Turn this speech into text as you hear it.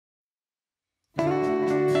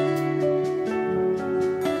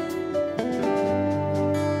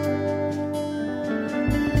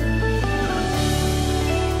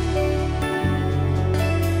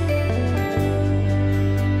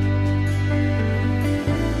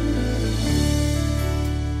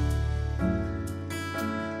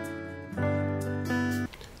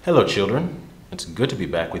Hello children, it's good to be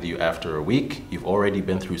back with you after a week. You've already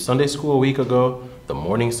been through Sunday school a week ago, the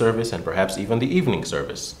morning service, and perhaps even the evening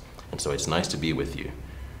service. And so it's nice to be with you.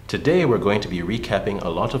 Today we're going to be recapping a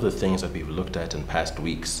lot of the things that we've looked at in past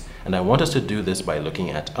weeks, and I want us to do this by looking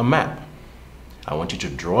at a map. I want you to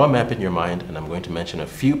draw a map in your mind, and I'm going to mention a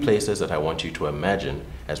few places that I want you to imagine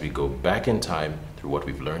as we go back in time through what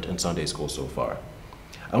we've learned in Sunday school so far.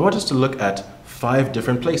 I want us to look at 5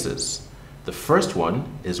 different places. The first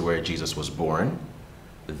one is where Jesus was born.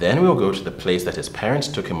 Then we'll go to the place that his parents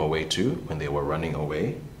took him away to when they were running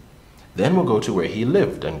away. Then we'll go to where he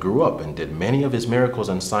lived and grew up and did many of his miracles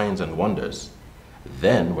and signs and wonders.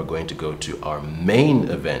 Then we're going to go to our main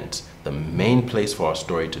event, the main place for our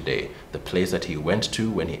story today, the place that he went to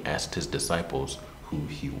when he asked his disciples who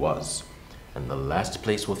he was. And the last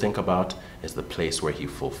place we'll think about is the place where he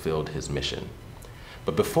fulfilled his mission.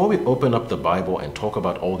 But before we open up the Bible and talk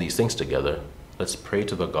about all these things together, let's pray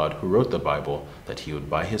to the God who wrote the Bible that he would,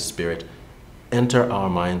 by his Spirit, enter our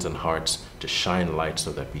minds and hearts to shine light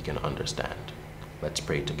so that we can understand. Let's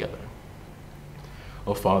pray together.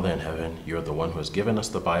 Oh Father in heaven, you're the one who has given us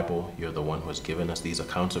the Bible. You're the one who has given us these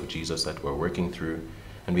accounts of Jesus that we're working through.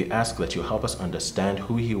 And we ask that you help us understand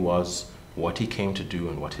who he was, what he came to do,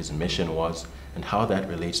 and what his mission was, and how that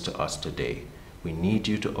relates to us today. We need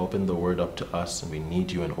you to open the word up to us, and we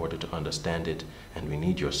need you in order to understand it, and we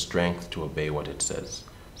need your strength to obey what it says.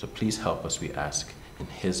 So please help us, we ask. In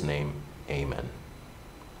his name, amen.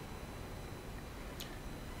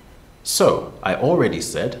 So, I already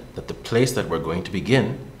said that the place that we're going to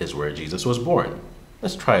begin is where Jesus was born.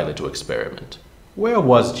 Let's try a little experiment. Where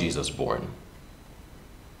was Jesus born?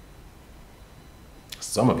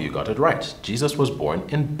 Some of you got it right. Jesus was born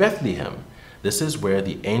in Bethlehem. This is where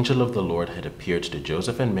the angel of the Lord had appeared to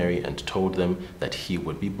Joseph and Mary and told them that he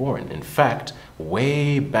would be born. In fact,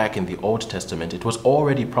 way back in the Old Testament, it was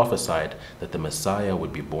already prophesied that the Messiah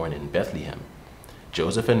would be born in Bethlehem.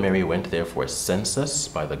 Joseph and Mary went there for a census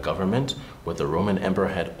by the government, where the Roman emperor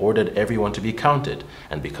had ordered everyone to be counted.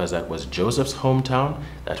 And because that was Joseph's hometown,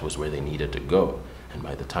 that was where they needed to go. And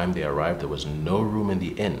by the time they arrived, there was no room in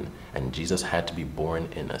the inn, and Jesus had to be born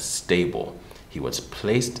in a stable. He was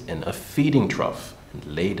placed in a feeding trough and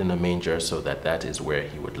laid in a manger so that that is where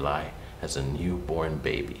he would lie as a newborn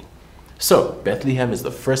baby. So, Bethlehem is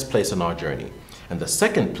the first place on our journey. And the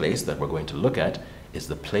second place that we're going to look at is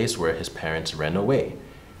the place where his parents ran away.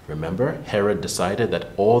 Remember, Herod decided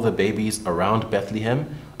that all the babies around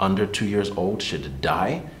Bethlehem under 2 years old should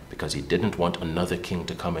die because he didn't want another king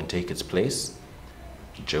to come and take its place.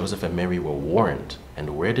 Joseph and Mary were warned.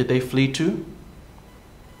 And where did they flee to?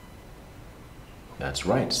 That's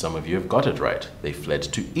right, some of you have got it right. They fled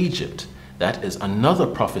to Egypt. That is another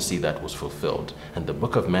prophecy that was fulfilled. And the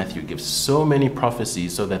book of Matthew gives so many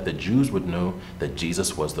prophecies so that the Jews would know that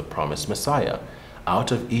Jesus was the promised Messiah.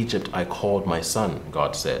 Out of Egypt I called my son,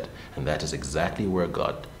 God said. And that is exactly where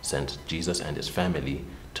God sent Jesus and his family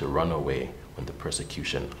to run away when the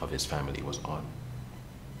persecution of his family was on.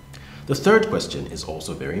 The third question is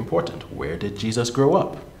also very important. Where did Jesus grow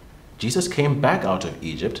up? Jesus came back out of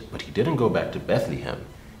Egypt, but he didn't go back to Bethlehem.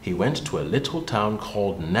 He went to a little town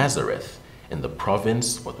called Nazareth in the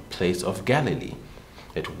province or the place of Galilee.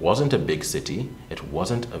 It wasn't a big city. It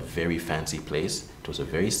wasn't a very fancy place. It was a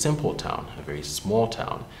very simple town, a very small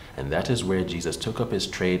town. And that is where Jesus took up his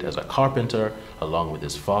trade as a carpenter along with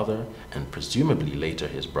his father and presumably later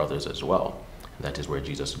his brothers as well. That is where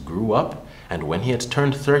Jesus grew up, and when he had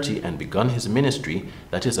turned 30 and begun his ministry,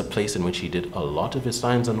 that is a place in which he did a lot of his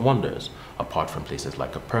signs and wonders, apart from places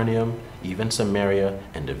like Capernaum, even Samaria,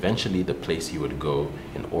 and eventually the place he would go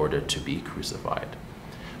in order to be crucified.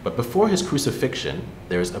 But before his crucifixion,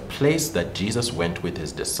 there is a place that Jesus went with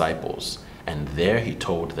his disciples, and there he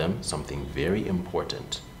told them something very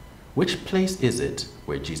important. Which place is it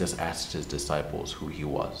where Jesus asked his disciples who he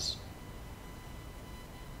was?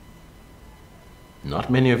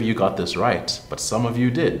 Not many of you got this right, but some of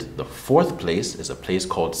you did. The fourth place is a place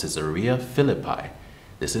called Caesarea Philippi.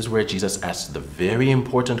 This is where Jesus asked the very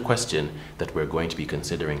important question that we're going to be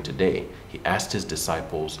considering today. He asked his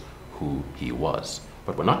disciples who he was.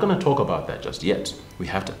 But we're not going to talk about that just yet. We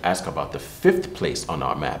have to ask about the fifth place on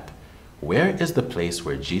our map. Where is the place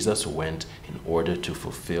where Jesus went in order to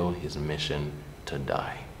fulfill his mission to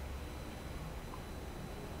die?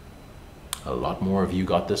 A lot more of you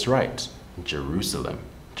got this right. Jerusalem.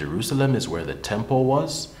 Jerusalem is where the temple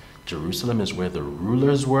was. Jerusalem is where the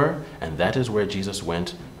rulers were, and that is where Jesus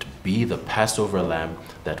went to be the Passover lamb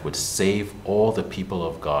that would save all the people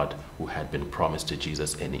of God who had been promised to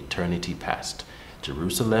Jesus in eternity past.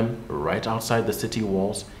 Jerusalem, right outside the city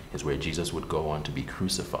walls, is where Jesus would go on to be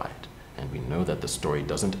crucified. And we know that the story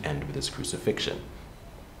doesn't end with his crucifixion.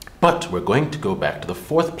 But we're going to go back to the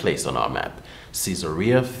fourth place on our map,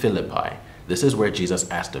 Caesarea Philippi. This is where Jesus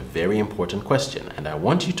asked a very important question, and I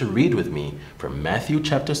want you to read with me from Matthew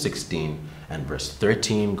chapter 16 and verse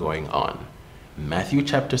 13 going on. Matthew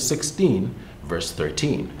chapter 16, verse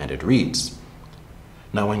 13, and it reads,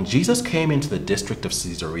 "Now when Jesus came into the district of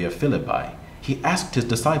Caesarea Philippi, he asked his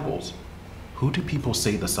disciples, 'Who do people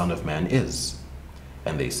say the Son of Man is?'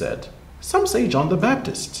 And they said, 'Some say John the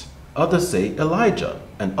Baptist, others say Elijah,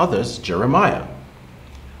 and others Jeremiah,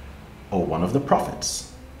 or one of the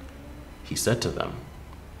prophets.' He said to them,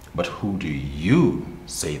 'But who do you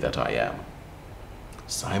say that I am?'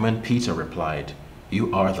 Simon Peter replied,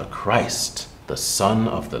 'You are the Christ, the Son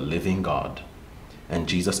of the living God.' And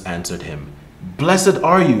Jesus answered him, 'Blessed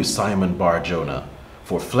are you, Simon Bar-Jonah,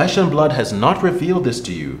 for flesh and blood has not revealed this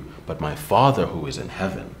to you, but my Father who is in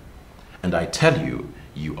heaven. And I tell you,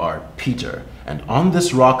 you are Peter, and on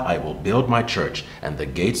this rock I will build my church, and the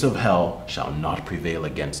gates of hell shall not prevail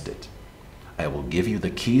against it. I will give you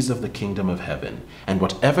the keys of the kingdom of heaven, and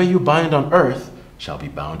whatever you bind on earth shall be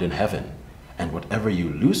bound in heaven, and whatever you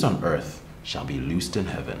loose on earth shall be loosed in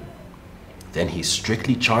heaven.' Then he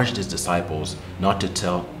strictly charged his disciples not to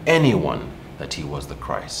tell anyone that he was the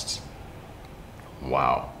Christ."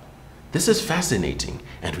 Wow. This is fascinating,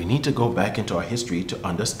 and we need to go back into our history to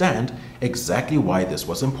understand exactly why this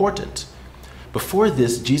was important. Before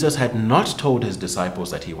this, Jesus had not told his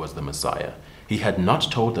disciples that he was the Messiah. He had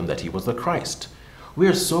not told them that he was the Christ. We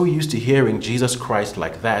are so used to hearing Jesus Christ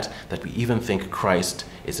like that we even think Christ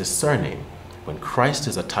is his surname, when Christ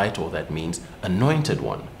is a title that means anointed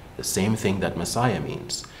one, the same thing that Messiah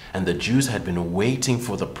means. And the Jews had been waiting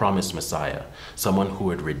for the promised Messiah, someone who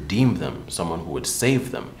would redeem them, someone who would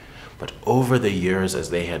save them. But over the years, as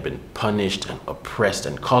they had been punished and oppressed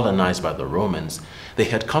and colonized by the Romans, they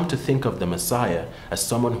had come to think of the Messiah as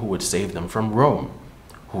someone who would save them from Rome,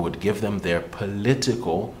 who would give them their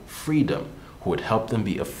political freedom, who would help them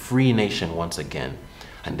be a free nation once again.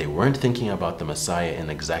 And they weren't thinking about the Messiah in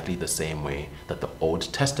exactly the same way that the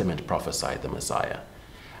Old Testament prophesied the Messiah.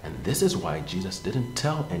 And this is why Jesus didn't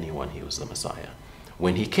tell anyone he was the Messiah.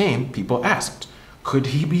 When he came, people asked, could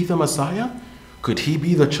he be the Messiah? Could he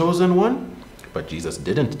be the chosen one? But Jesus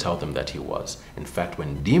didn't tell them that he was. In fact,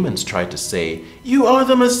 when demons tried to say, "You are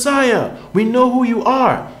the Messiah, we know who you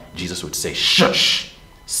are," Jesus would say, "Shush,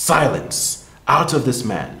 silence, out of this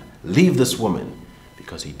man, leave this woman,"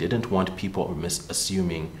 because he didn't want people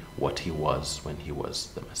misassuming what he was when he was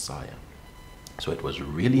the Messiah. So it was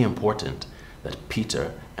really important that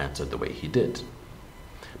Peter answered the way he did.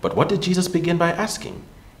 But what did Jesus begin by asking?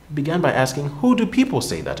 He began by asking, who do people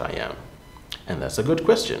say that I am? And that's a good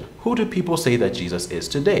question. Who do people say that Jesus is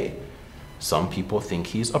today? Some people think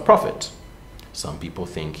he's a prophet. Some people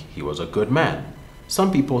think he was a good man.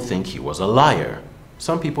 Some people think he was a liar.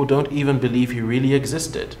 Some people don't even believe he really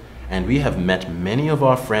existed. And we have met many of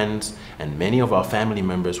our friends and many of our family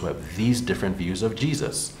members who have these different views of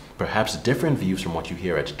Jesus. Perhaps different views from what you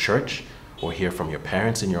hear at church, or hear from your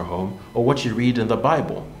parents in your home, or what you read in the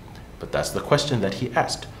Bible. But that's the question that he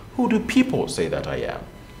asked. Who do people say that I am?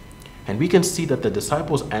 And we can see that the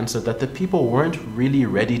disciples answered that the people weren't really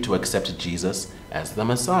ready to accept Jesus as the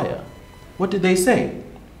Messiah. What did they say?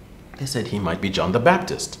 They said he might be John the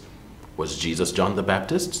Baptist. Was Jesus John the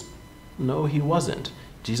Baptist? No, he wasn't.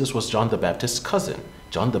 Jesus was John the Baptist's cousin.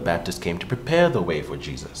 John the Baptist came to prepare the way for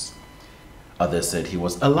Jesus. Others said he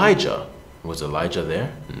was Elijah. Was Elijah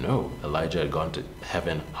there? No, Elijah had gone to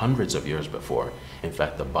heaven hundreds of years before. In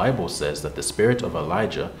fact, the Bible says that the spirit of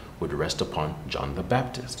Elijah would rest upon John the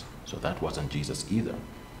Baptist. So that wasn't Jesus either.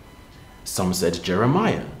 Some said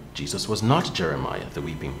Jeremiah. Jesus was not Jeremiah, the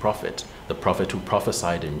weeping prophet, the prophet who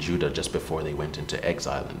prophesied in Judah just before they went into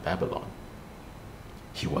exile in Babylon.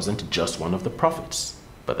 He wasn't just one of the prophets.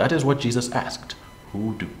 But that is what Jesus asked.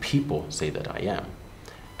 Who do people say that I am?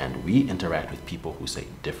 And we interact with people who say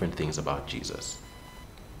different things about Jesus.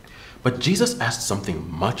 But Jesus asked something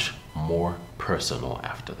much more personal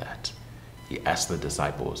after that. He asked the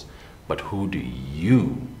disciples, but who do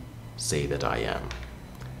you say that I am?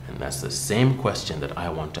 And that's the same question that I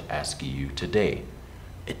want to ask you today.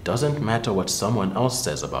 It doesn't matter what someone else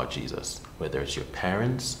says about Jesus, whether it's your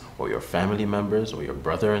parents or your family members or your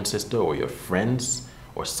brother and sister or your friends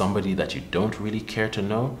or somebody that you don't really care to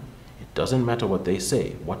know. It doesn't matter what they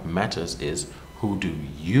say. What matters is, who do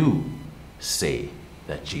you say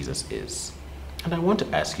that Jesus is? And I want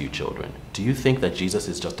to ask you, children, do you think that Jesus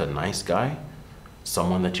is just a nice guy?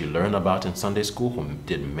 Someone that you learn about in Sunday school who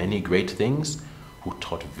did many great things, who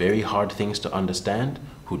taught very hard things to understand,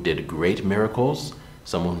 who did great miracles,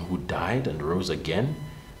 someone who died and rose again?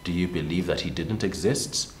 Do you believe that he didn't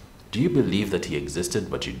exist? Do you believe that he existed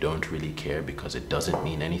but you don't really care because it doesn't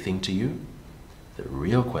mean anything to you? The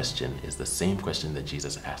real question is the same question that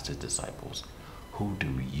Jesus asked his disciples. Who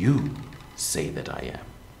do you say that I am?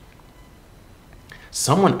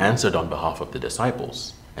 Someone answered on behalf of the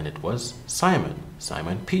disciples, and it was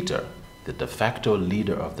Simon Peter, the de facto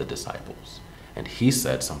leader of the disciples. And he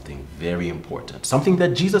said something very important, something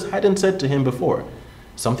that Jesus hadn't said to him before,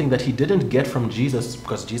 something that he didn't get from Jesus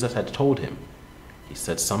because Jesus had told him. He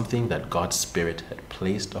said something that God's Spirit had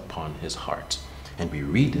placed upon his heart. And we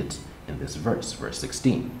read it in this verse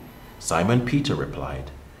 16. Simon Peter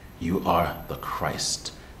replied, "You are the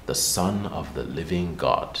Christ, the Son of the living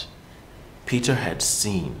God." Peter had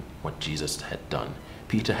seen what Jesus had done.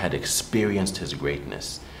 Peter had experienced his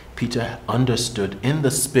greatness. Peter understood in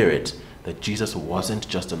the Spirit that Jesus wasn't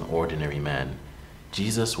just an ordinary man.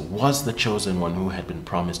 Jesus was the chosen one who had been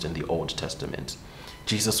promised in the Old Testament.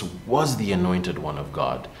 Jesus was the anointed one of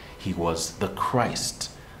God. He was the Christ,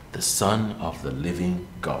 the Son of the living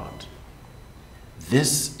God.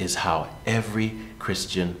 This is how every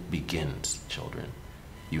Christian begins, children.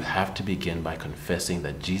 You have to begin by confessing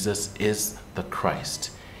that Jesus is the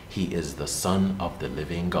Christ. He is the Son of the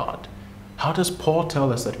living God. How does Paul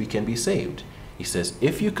tell us that we can be saved? He says,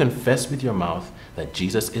 if you confess with your mouth that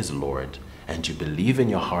Jesus is Lord, and you believe in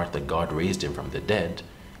your heart that God raised him from the dead,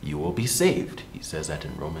 you will be saved. He says that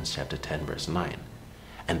in Romans chapter 10, verse 9.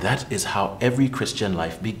 And that is how every Christian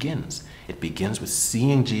life begins. It begins with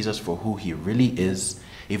seeing Jesus for who he really is,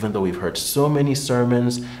 even though we've heard so many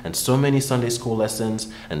sermons and so many Sunday school lessons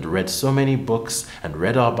and read so many books and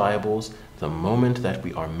read our Bibles. The moment that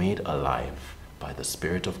we are made alive by the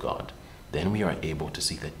Spirit of God, then we are able to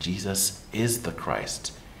see that Jesus is the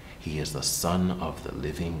Christ. He is the Son of the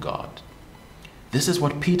living God. This is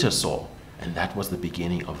what Peter saw, and that was the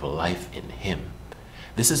beginning of life in him.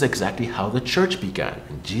 This is exactly how the church began,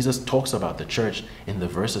 and Jesus talks about the church in the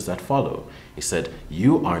verses that follow. He said,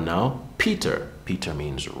 "You are now Peter." Peter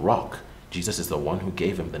means rock. Jesus is the one who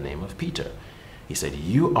gave him the name of Peter. He said,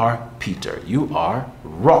 "You are Peter. You are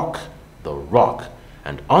rock, the rock.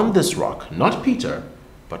 And on this rock, not Peter,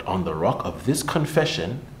 but on the rock of this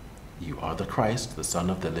confession, you are the Christ, the Son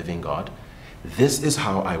of the living God. This is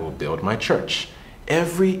how I will build my church."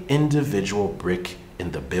 Every individual brick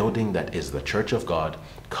in the building that is the church of God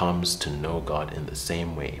comes to know God in the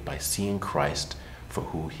same way, by seeing Christ for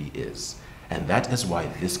who he is. And that is why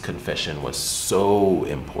this confession was so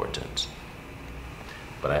important.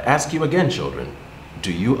 But I ask you again, children,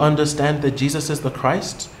 do you understand that Jesus is the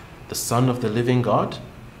Christ, the Son of the living God?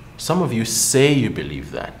 Some of you say you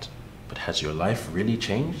believe that, but has your life really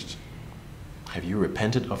changed? Have you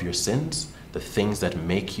repented of your sins, the things that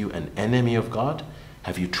make you an enemy of God?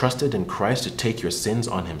 Have you trusted in Christ to take your sins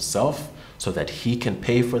on himself so that he can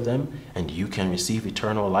pay for them and you can receive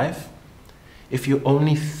eternal life? If you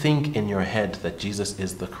only think in your head that Jesus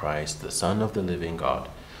is the Christ, the Son of the living God,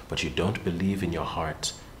 but you don't believe in your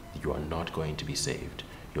heart, you are not going to be saved.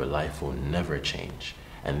 Your life will never change.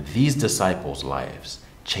 And these disciples' lives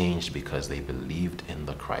changed because they believed in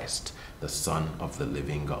the Christ, the Son of the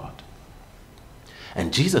living God.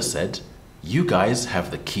 And Jesus said, "You guys have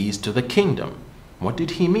the keys to the kingdom." What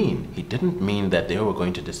did he mean? He didn't mean that they were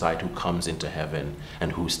going to decide who comes into heaven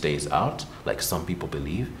and who stays out, like some people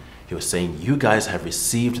believe. He was saying, you guys have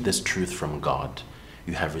received this truth from God.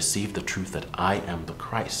 You have received the truth that I am the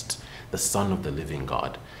Christ, the Son of the living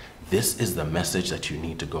God. This is the message that you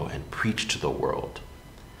need to go and preach to the world.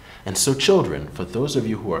 And so, children, for those of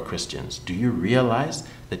you who are Christians, do you realize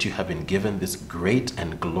that you have been given this great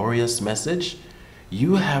and glorious message?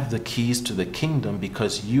 You have the keys to the kingdom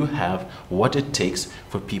because you have what it takes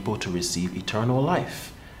for people to receive eternal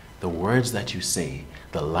life. The words that you say,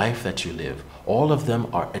 the life that you live, all of them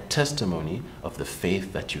are a testimony of the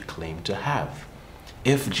faith that you claim to have.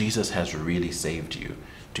 If Jesus has really saved you,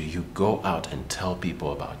 do you go out and tell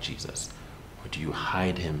people about Jesus? Or do you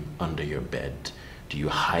hide him under your bed? Do you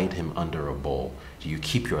hide him under a bowl? Do you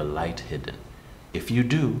keep your light hidden? If you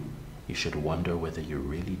do, you should wonder whether you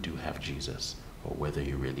really do have Jesus, or whether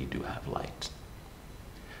you really do have light.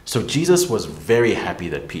 So Jesus was very happy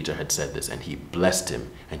that Peter had said this, and he blessed him,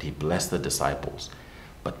 and he blessed the disciples.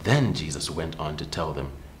 But then Jesus went on to tell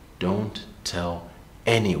them, don't tell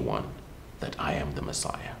anyone that I am the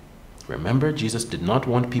Messiah. Remember, Jesus did not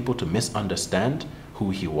want people to misunderstand who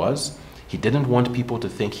he was. He didn't want people to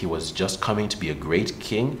think he was just coming to be a great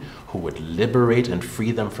king who would liberate and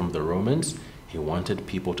free them from the Romans. He wanted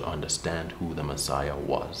people to understand who the Messiah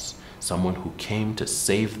was. Someone who came to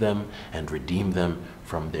save them and redeem them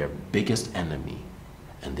from their biggest enemy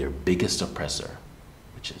and their biggest oppressor,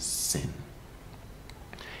 which is sin.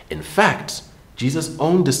 In fact, Jesus'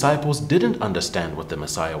 own disciples didn't understand what the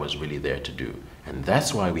Messiah was really there to do. And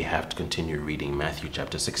that's why we have to continue reading Matthew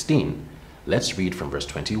chapter 16. Let's read from verse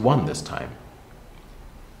 21 this time.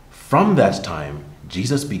 From that time,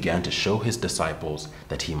 Jesus began to show his disciples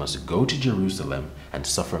that he must go to Jerusalem and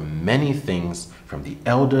suffer many things from the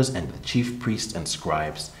elders and the chief priests and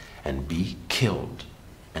scribes, and be killed,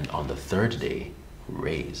 and on the third day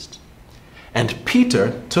raised. And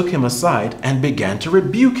Peter took him aside and began to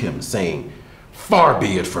rebuke him, saying, "Far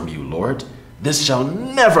be it from you, Lord, this shall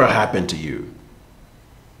never happen to you."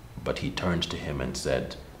 But he turned to him and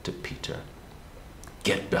said to Peter,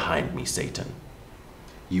 "Get behind me, Satan.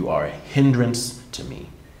 You are a hindrance to me,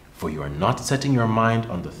 for you are not setting your mind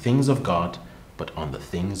on the things of God, but on the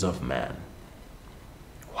things of man."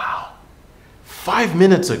 Wow. 5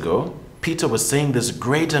 minutes ago, Peter was saying this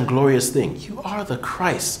great and glorious thing. You are the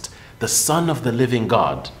Christ, the Son of the living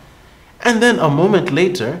God. And then a moment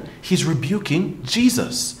later, he's rebuking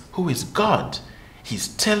Jesus, who is God. He's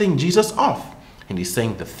telling Jesus off. And he's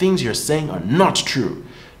saying the things you're saying are not true.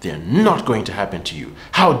 They're not going to happen to you.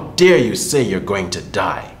 How dare you say you're going to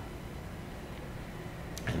die?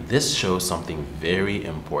 And this shows something very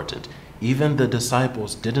important. Even the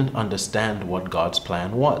disciples didn't understand what God's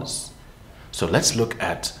plan was. So let's look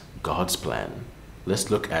at God's plan. Let's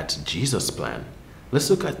look at Jesus' plan. Let's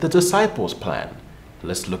look at the disciples' plan.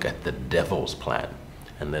 Let's look at the devil's plan.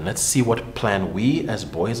 And then let's see what plan we as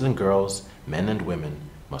boys and girls, men and women,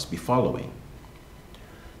 must be following.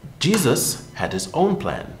 Jesus had his own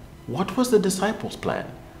plan. What was the disciples' plan?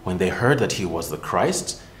 When they heard that he was the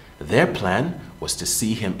Christ, their plan was to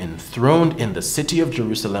see him enthroned in the city of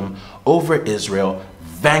Jerusalem over Israel,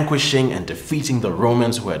 vanquishing and defeating the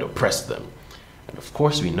Romans who had oppressed them. And of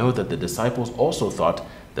course, we know that the disciples also thought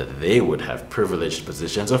that they would have privileged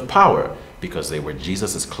positions of power because they were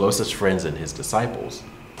Jesus' closest friends and his disciples.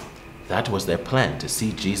 That was their plan, to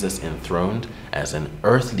see Jesus enthroned as an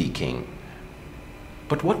earthly king.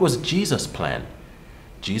 But what was Jesus' plan?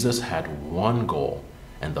 Jesus had one goal,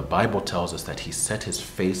 and the Bible tells us that he set his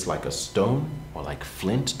face like a stone or like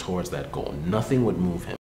flint towards that goal. Nothing would move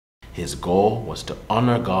him. His goal was to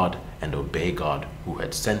honor God and obey God who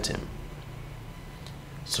had sent him.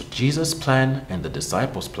 So Jesus' plan and the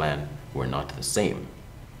disciples' plan were not the same.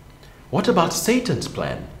 What about Satan's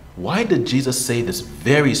plan? Why did Jesus say this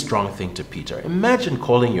very strong thing to Peter? Imagine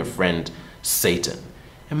calling your friend Satan.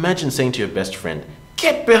 Imagine saying to your best friend,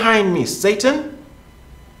 "Get behind me, Satan!"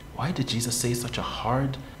 Why did Jesus say such a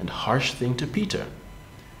hard and harsh thing to Peter?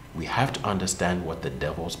 We have to understand what the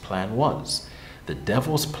devil's plan was. The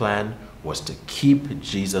devil's plan was to keep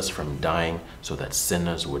Jesus from dying so that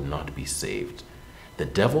sinners would not be saved. The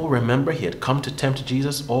devil, remember, he had come to tempt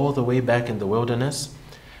Jesus all the way back in the wilderness,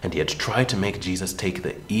 and he had tried to make Jesus take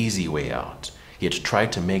the easy way out. He had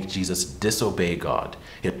tried to make Jesus disobey God.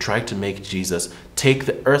 He had tried to make Jesus take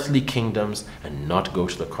the earthly kingdoms and not go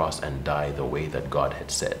to the cross and die the way that God had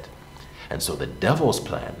said. And so the devil's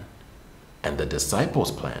plan and the disciples'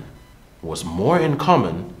 plan was more in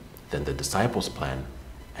common than the disciples' plan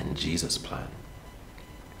and Jesus' plan.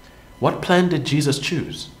 What plan did Jesus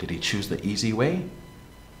choose? Did he choose the easy way?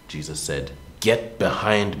 Jesus said, "Get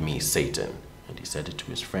behind me, Satan." And he said it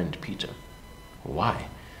to his friend Peter. Why?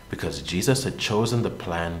 Because Jesus had chosen the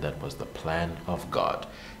plan that was the plan of God.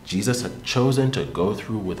 Jesus had chosen to go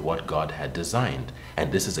through with what God had designed.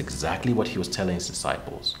 And this is exactly what he was telling his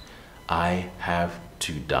disciples. I have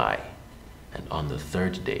to die, and on the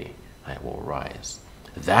third day I will rise.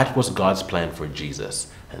 That was God's plan for Jesus,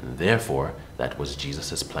 and therefore that was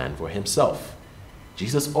Jesus' plan for himself.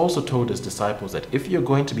 Jesus also told his disciples that if you're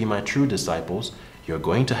going to be my true disciples, you're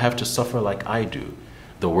going to have to suffer like I do.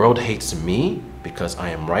 The world hates me because I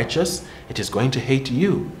am righteous. It is going to hate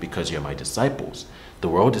you because you're my disciples. The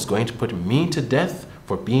world is going to put me to death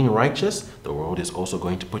for being righteous. The world is also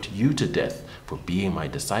going to put you to death for being my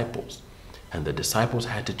disciples. And the disciples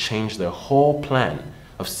had to change their whole plan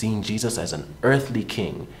of seeing Jesus as an earthly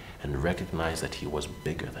king and recognize that he was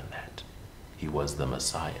bigger than that. He was the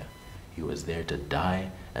Messiah. He was there to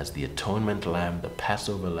die as the atonement lamb, the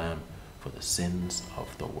Passover lamb, for the sins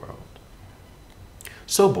of the world.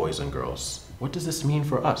 So, boys and girls, what does this mean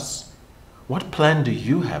for us? What plan do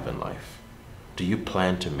you have in life? Do you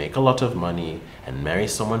plan to make a lot of money and marry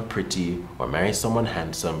someone pretty or marry someone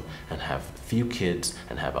handsome and have few kids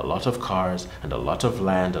and have a lot of cars and a lot of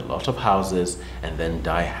land, a lot of houses, and then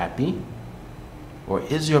die happy? Or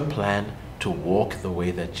is your plan to walk the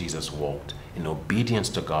way that Jesus walked, in obedience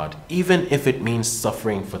to God, even if it means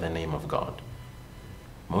suffering for the name of God?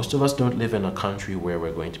 Most of us don't live in a country where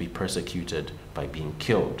we're going to be persecuted by being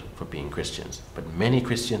killed for being Christians. But many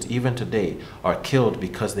Christians, even today, are killed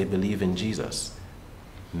because they believe in Jesus.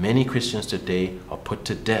 Many Christians today are put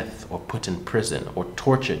to death or put in prison or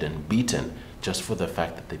tortured and beaten just for the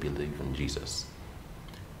fact that they believe in Jesus.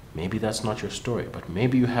 Maybe that's not your story, but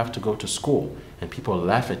maybe you have to go to school and people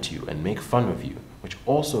laugh at you and make fun of you, which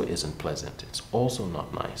also isn't pleasant. It's also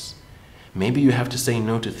not nice. Maybe you have to say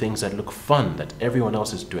no to things that look fun that everyone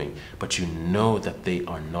else is doing, but you know that they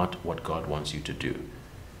are not what God wants you to do.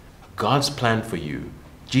 God's plan for you,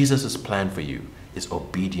 Jesus' plan for you, is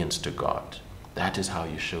obedience to God. That is how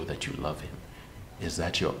you show that you love him. Is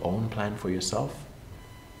that your own plan for yourself?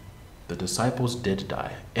 The disciples did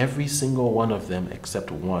die. Every single one of them except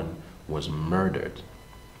one was murdered.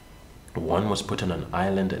 One was put on an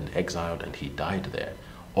island and exiled, and he died there.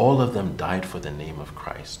 All of them died for the name of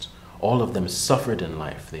Christ. All of them suffered in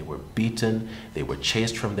life. They were beaten, they were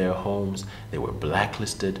chased from their homes, they were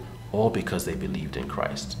blacklisted, all because they believed in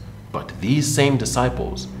Christ. But these same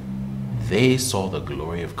disciples, they saw the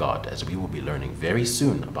glory of God, as we will be learning very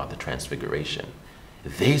soon about the transfiguration.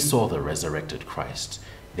 They saw the resurrected Christ.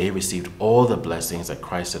 They received all the blessings that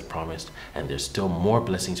Christ had promised, and there's still more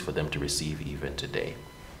blessings for them to receive even today.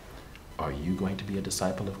 Are you going to be a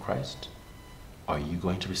disciple of Christ? Are you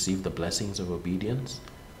going to receive the blessings of obedience?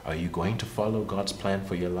 Are you going to follow God's plan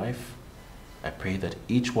for your life? I pray that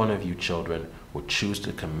each one of you children will choose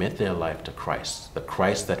to commit their life to Christ, the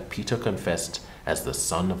Christ that Peter confessed as the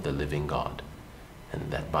Son of the living God, and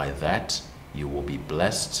that by that you will be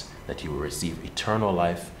blessed, that you will receive eternal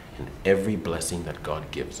life and every blessing that God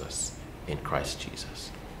gives us in Christ Jesus.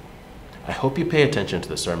 I hope you pay attention to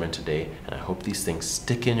the sermon today, and I hope these things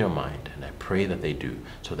stick in your mind, and I pray that they do,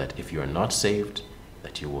 so that if you are not saved,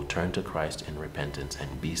 that you will turn to Christ in repentance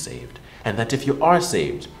and be saved, and that if you are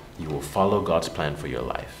saved, you will follow God's plan for your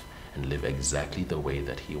life and live exactly the way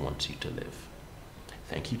that he wants you to live.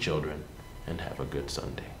 Thank you, children, and have a good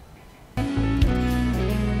Sunday.